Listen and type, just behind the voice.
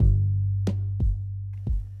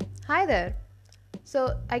Hi there.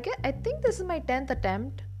 I think this is my 10th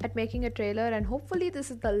attempt at making a trailer, and hopefully this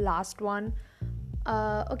is the last one.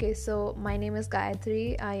 My name is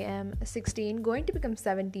Gayatri. I am 16, going to become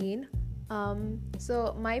 17.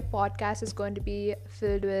 My podcast is going to be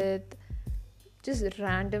filled with just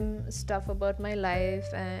random stuff about my life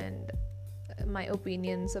and my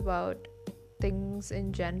opinions about things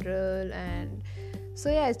in general. And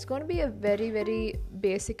it's going to be a very, very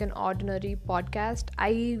basic and ordinary podcast.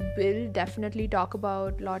 I will definitely talk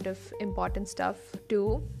about a lot of important stuff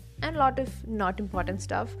too, and a lot of not important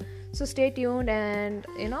stuff. So stay tuned and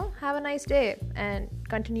have a nice day and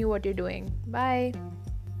continue what you're doing. Bye.